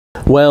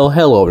Well,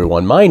 hello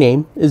everyone, my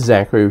name is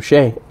Zachary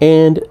O'Shea,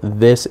 and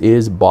this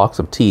is Box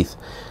of Teeth.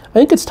 I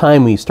think it's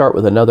time we start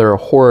with another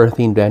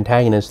horror-themed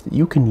antagonist that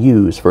you can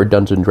use for a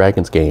Dungeons &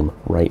 Dragons game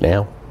right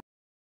now.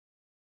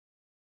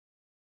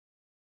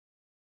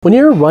 When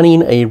you're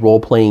running a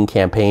role-playing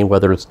campaign,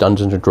 whether it's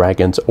Dungeons &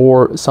 Dragons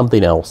or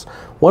something else,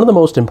 one of the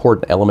most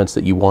important elements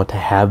that you want to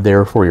have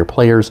there for your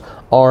players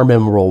are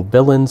memorable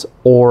villains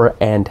or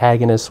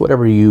antagonists,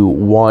 whatever you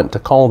want to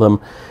call them.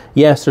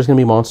 Yes, there's going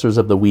to be monsters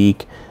of the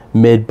week,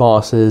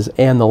 mid-bosses,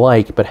 and the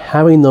like, but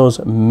having those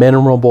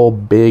memorable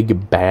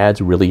big bads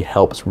really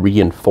helps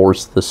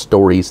reinforce the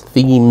story's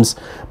themes,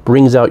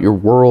 brings out your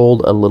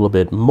world a little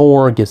bit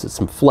more, gives it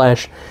some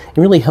flesh, and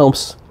really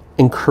helps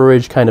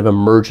encourage kind of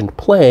emergent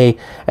play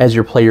as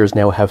your players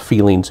now have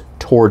feelings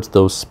towards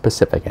those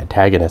specific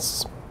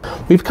antagonists.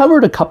 We've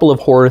covered a couple of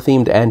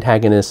horror-themed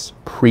antagonists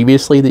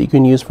previously that you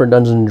can use for a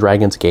Dungeons &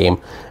 Dragons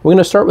game. We're going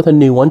to start with a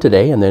new one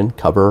today and then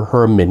cover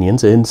her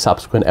minions in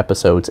subsequent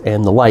episodes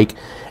and the like,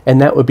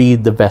 and that would be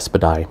the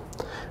Vespidae.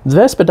 The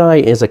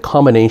Vespidae is a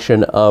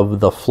combination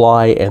of the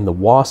Fly and the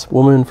Wasp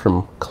woman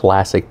from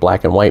classic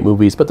black and white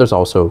movies, but there's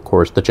also, of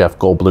course, the Jeff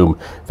Goldblum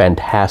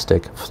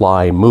fantastic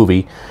Fly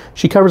movie.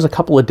 She covers a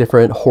couple of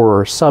different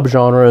horror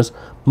subgenres,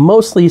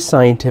 mostly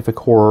scientific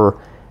horror,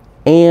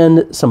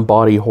 and some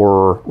body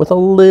horror with a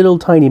little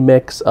tiny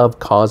mix of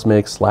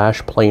cosmic /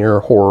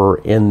 planar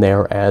horror in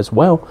there as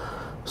well.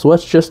 So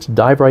let's just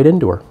dive right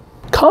into her.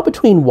 Caught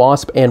between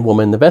Wasp and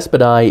Woman, the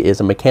Vespidae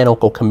is a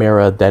mechanical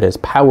chimera that is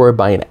powered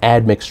by an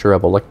admixture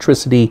of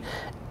electricity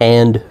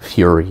and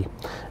fury.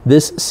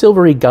 This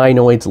silvery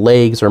gynoid's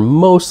legs are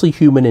mostly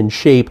human in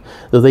shape,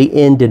 though they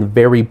end in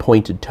very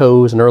pointed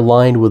toes and are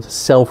lined with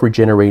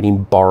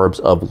self-regenerating barbs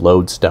of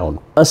lodestone.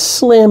 A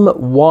slim,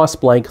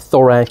 wasp-like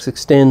thorax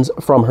extends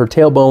from her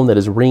tailbone that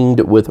is ringed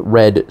with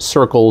red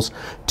circles.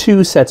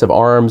 Two sets of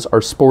arms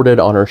are sported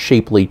on her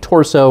shapely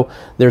torso.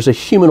 There's a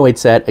humanoid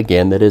set,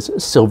 again, that is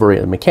silvery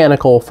and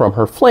mechanical from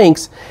her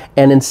flanks,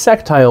 and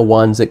insectile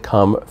ones that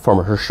come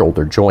from her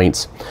shoulder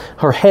joints.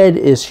 Her head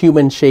is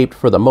human-shaped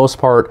for the most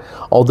part,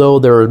 although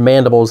there are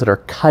mandibles that are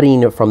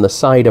cutting from the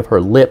side of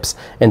her lips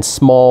and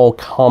small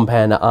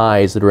compound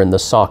eyes that are in the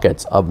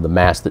sockets of the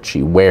mask that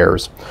she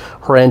wears.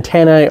 Her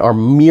antennae are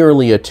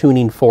merely a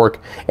tuning fork,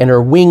 and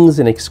her wings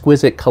an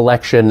exquisite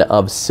collection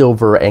of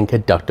silver and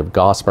conductive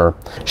gossamer.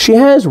 She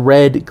has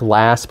red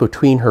glass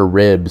between her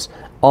ribs,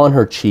 on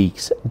her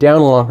cheeks, down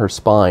along her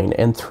spine,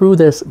 and through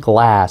this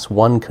glass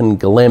one can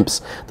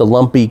glimpse the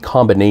lumpy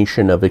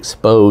combination of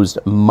exposed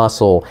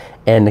muscle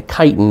and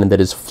chitin that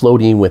is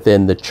floating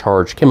within the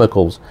charged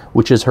chemicals,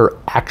 which is her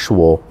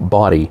actual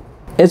body.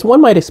 As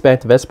one might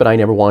expect, Vespidae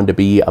never wanted to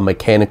be a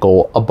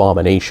mechanical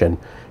abomination.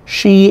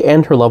 She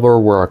and her lover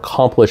were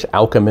accomplished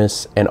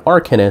alchemists and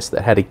arcanists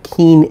that had a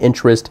keen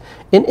interest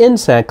in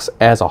insects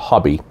as a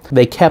hobby.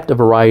 They kept a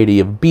variety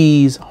of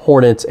bees,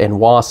 hornets, and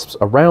wasps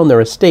around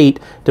their estate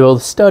to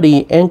both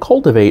study and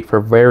cultivate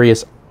for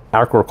various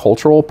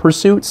agricultural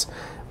pursuits,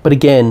 but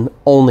again,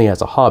 only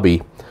as a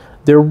hobby.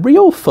 Their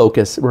real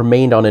focus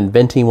remained on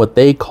inventing what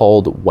they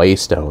called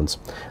waystones.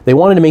 They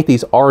wanted to make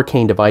these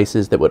arcane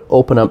devices that would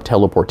open up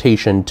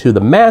teleportation to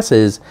the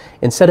masses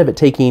instead of it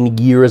taking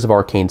years of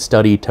arcane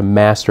study to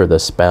master the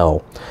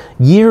spell.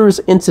 Years,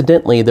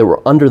 incidentally, that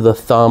were under the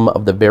thumb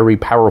of the very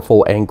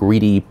powerful and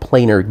greedy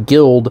planar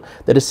guild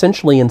that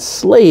essentially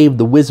enslaved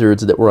the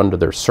wizards that were under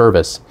their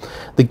service.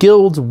 The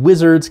guild's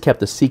wizards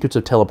kept the secrets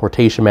of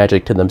teleportation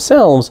magic to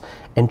themselves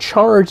and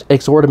charged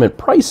exorbitant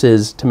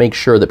prices to make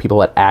sure that people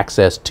had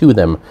access to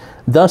them.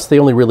 Thus, they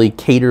only really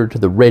catered to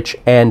the rich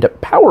and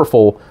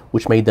powerful,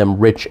 which made them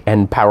rich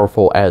and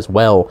powerful as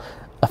well,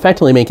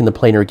 effectively making the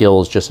Planar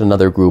Guilds just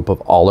another group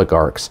of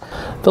oligarchs.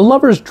 The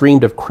lovers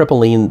dreamed of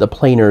crippling the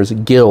Planar's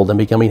guild and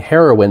becoming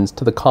heroines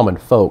to the common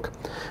folk.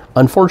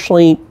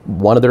 Unfortunately,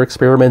 one of their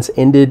experiments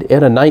ended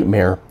in a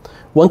nightmare.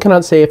 One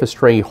cannot say if a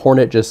stray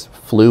hornet just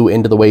flew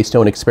into the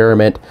Waystone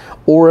experiment,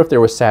 or if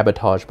there was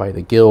sabotage by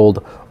the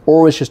guild,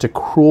 or it was just a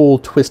cruel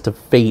twist of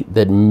fate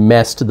that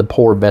messed the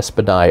poor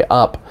Vespidae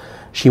up.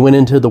 She went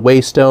into the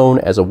Waystone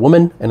as a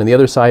woman, and on the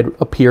other side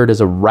appeared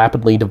as a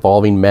rapidly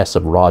devolving mess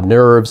of raw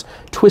nerves,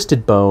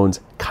 twisted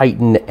bones,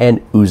 chitin,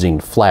 and oozing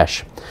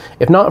flesh.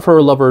 If not for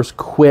her lover's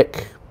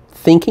quick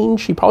thinking,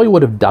 she probably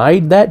would have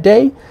died that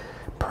day.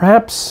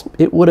 Perhaps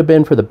it would have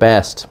been for the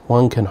best,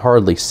 one can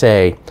hardly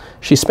say.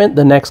 She spent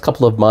the next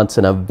couple of months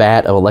in a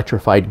vat of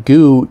electrified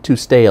goo to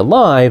stay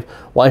alive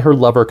while her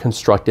lover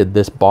constructed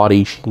this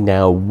body she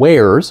now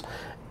wears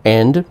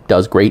and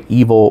does great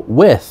evil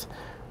with.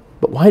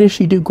 But why does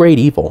she do great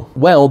evil?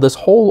 Well, this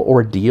whole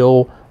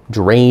ordeal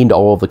drained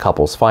all of the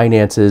couple's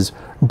finances,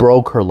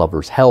 broke her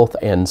lover's health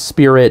and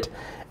spirit,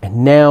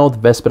 and now the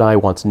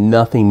Vespidae wants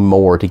nothing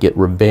more to get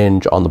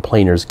revenge on the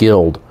Planar's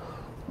Guild,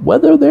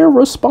 whether they're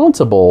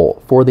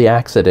responsible for the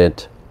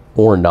accident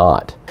or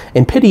not.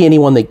 And pity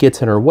anyone that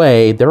gets in her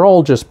way, they're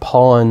all just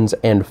pawns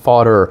and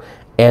fodder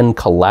and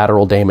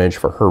collateral damage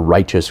for her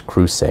righteous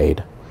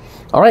crusade.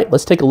 All right,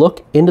 let's take a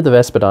look into the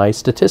Vespidae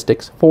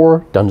statistics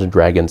for Dungeons &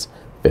 Dragons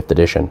 5th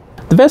edition.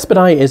 The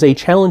Vespidae is a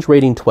challenge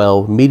rating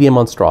 12 medium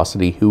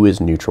monstrosity who is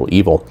neutral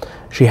evil.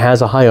 She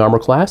has a high armor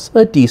class,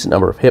 a decent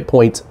number of hit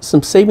points,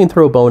 some saving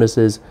throw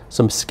bonuses,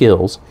 some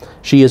skills.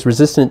 She is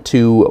resistant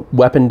to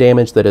weapon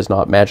damage that is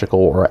not magical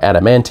or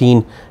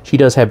adamantine. She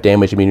does have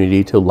damage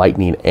immunity to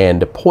lightning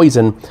and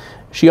poison.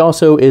 She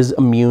also is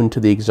immune to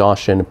the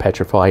exhaustion,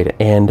 petrified,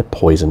 and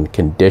poison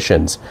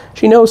conditions.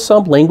 She knows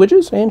some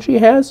languages, and she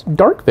has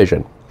dark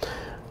vision.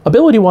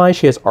 Ability-wise,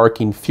 she has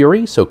Arcing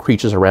Fury, so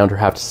creatures around her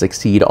have to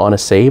succeed on a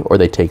save or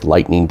they take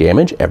lightning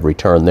damage every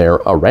turn they're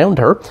around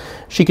her.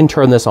 She can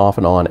turn this off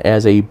and on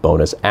as a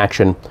bonus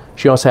action.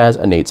 She also has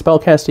innate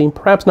spellcasting,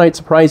 perhaps not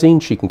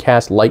surprising. She can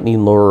cast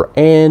Lightning Lure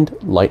and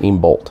Lightning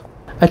Bolt.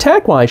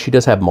 Attack-wise, she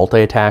does have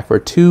multi-attack for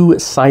 2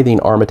 Scything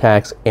Arm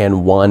attacks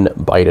and 1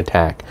 Bite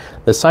attack.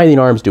 The Scything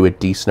Arms do a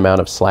decent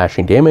amount of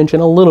slashing damage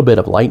and a little bit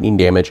of lightning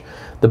damage.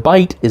 The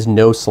Bite is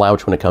no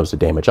slouch when it comes to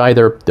damage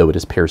either, though it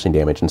is piercing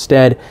damage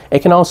instead.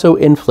 It can also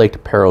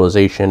inflict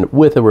paralyzation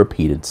with a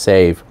repeated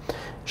save.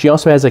 She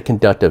also has a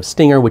Conductive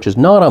Stinger, which is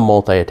not a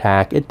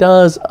multi-attack. It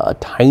does a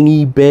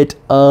tiny bit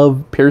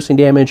of piercing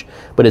damage,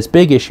 but its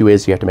big issue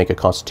is you have to make a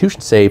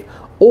Constitution save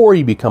or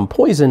you become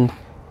poisoned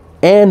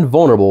and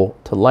vulnerable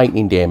to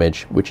lightning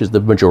damage, which is the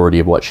majority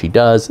of what she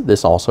does.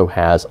 This also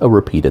has a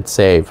repeated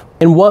save.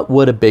 And what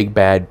would a big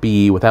bad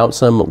be without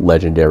some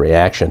legendary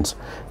actions?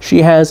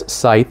 She has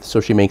Scythe,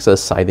 so she makes a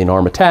Scything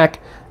Arm attack.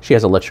 She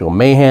has Electrical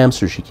Mayhem,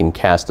 so she can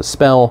cast a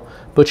spell.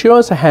 But she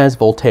also has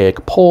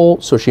Voltaic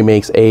Pull, so she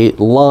makes a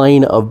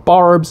line of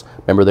barbs.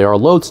 Remember, they are a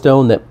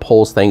lodestone that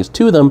pulls things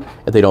to them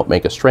if they don't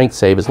make a strength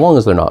save, as long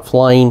as they're not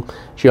flying.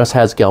 She also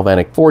has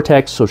Galvanic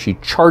Vortex, so she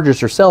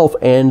charges herself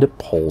and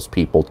pulls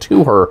people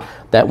to her.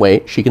 That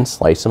way, she can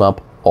slice them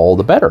up all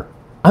the better.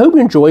 I hope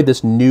you enjoyed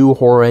this new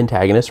horror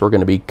antagonist we're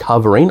going to be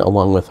covering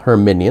along with her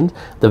minions,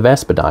 the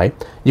Vespidae.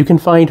 You can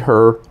find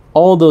her,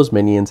 all those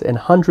minions, and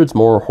hundreds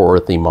more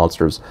horror-themed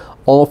monsters,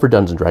 all for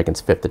Dungeons &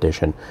 Dragons 5th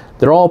edition.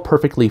 They're all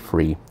perfectly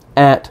free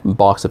at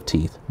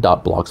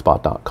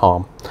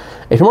boxofteeth.blogspot.com.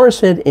 If you're more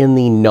interested in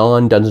the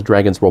non-Dungeons &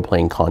 Dragons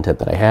role-playing content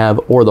that I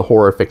have, or the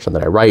horror fiction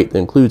that I write, that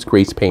includes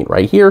Grease Paint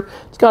right here,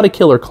 it's got a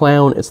killer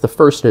clown. It's the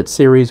first in its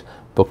series.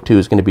 Book 2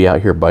 is going to be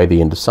out here by the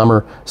end of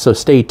summer, so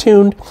stay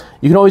tuned.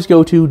 You can always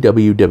go to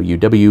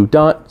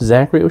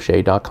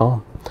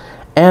www.zacharyoshay.com.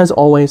 As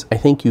always, I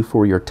thank you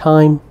for your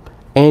time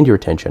and your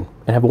attention,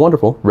 and have a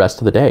wonderful rest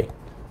of the day.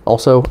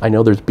 Also, I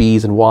know there's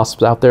bees and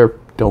wasps out there.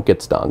 Don't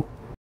get stung.